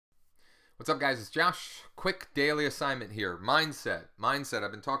What's up, guys? It's Josh. Quick daily assignment here. Mindset. Mindset.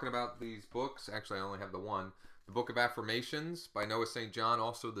 I've been talking about these books. Actually, I only have the one. The Book of Affirmations by Noah St. John.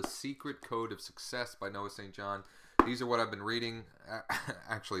 Also, The Secret Code of Success by Noah St. John. These are what I've been reading.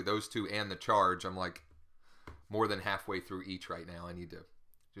 Actually, those two and The Charge. I'm like more than halfway through each right now. I need to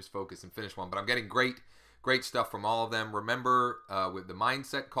just focus and finish one. But I'm getting great stuff from all of them. Remember, with the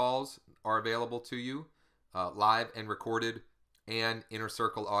mindset calls are available to you, live and recorded, and Inner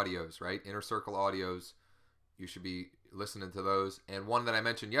Circle audios, right? Inner Circle audios, you should be listening to those. And one that I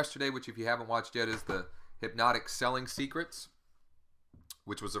mentioned yesterday, which if you haven't watched yet, is the Hypnotic Selling Secrets,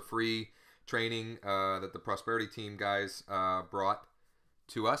 which was a free training that the Prosperity Team guys brought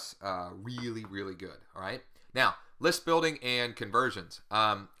to us. Really good, all right? Now, list building and conversions.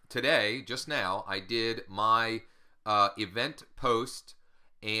 Today, just now, I did my event post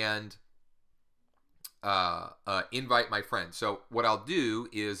and invite my friends. So what I'll do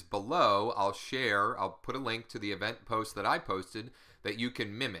is below I'll put a link to the event post that I posted that you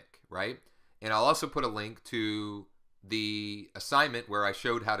can mimic, right? And I'll also put a link to the assignment where I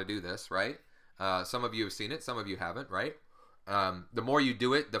showed how to do this, right? Some of you have seen it, some of you haven't, right? The more you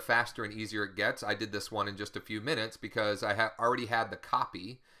do it, the faster and easier it gets. I did this one in just a few minutes because I already had the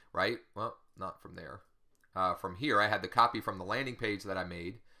copy, right? Well, not from there. From here, I had the copy from the landing page that I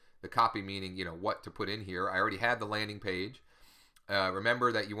made. The copy meaning, you know, what to put in here. I already had the landing page.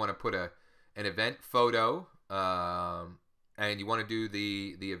 Remember that you want to put an event photo, and you want to do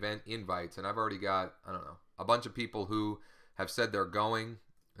the event invites. And I've already got, I don't know, a bunch of people who have said they're going.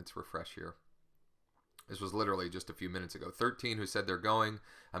 Let's refresh here. This was literally just a few minutes ago. 13 who said they're going.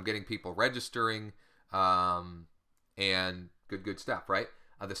 I'm getting people registering, and good stuff, right?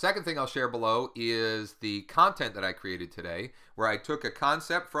 The second thing I'll share below is the content that I created today, where I took a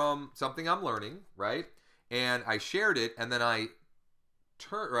concept from something I'm learning, right? And I shared it, and then I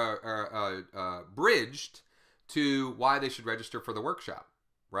bridged to why they should register for the workshop,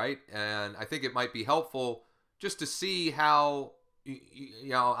 right? And I think it might be helpful just to see how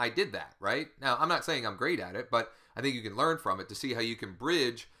I did that, right? Now, I'm not saying I'm great at it, but I think you can learn from it to see how you can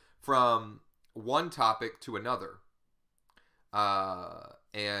bridge from one topic to another.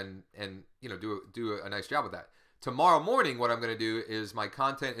 And you know, do a nice job with that. Tomorrow morning, what I'm going to do is my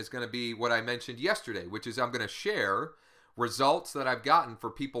content is going to be what I mentioned yesterday, which is I'm going to share results that I've gotten for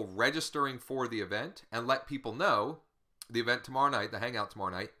people registering for the event and let people know the event tomorrow night, the hangout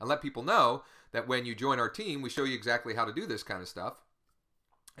tomorrow night, and let people know that when you join our team, we show you exactly how to do this kind of stuff.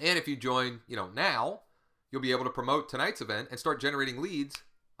 And if you join, you know, now, you'll be able to promote tonight's event and start generating leads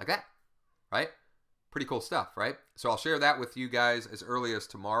like that, right? Pretty cool stuff, right? So I'll share that with you guys as early as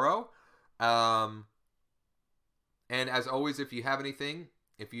tomorrow. And as always, if you have anything,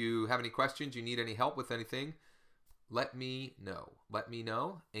 if you have any questions, you need any help with anything, let me know. Let me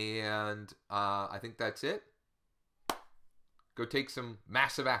know. And I think that's it. Go take some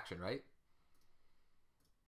massive action, right?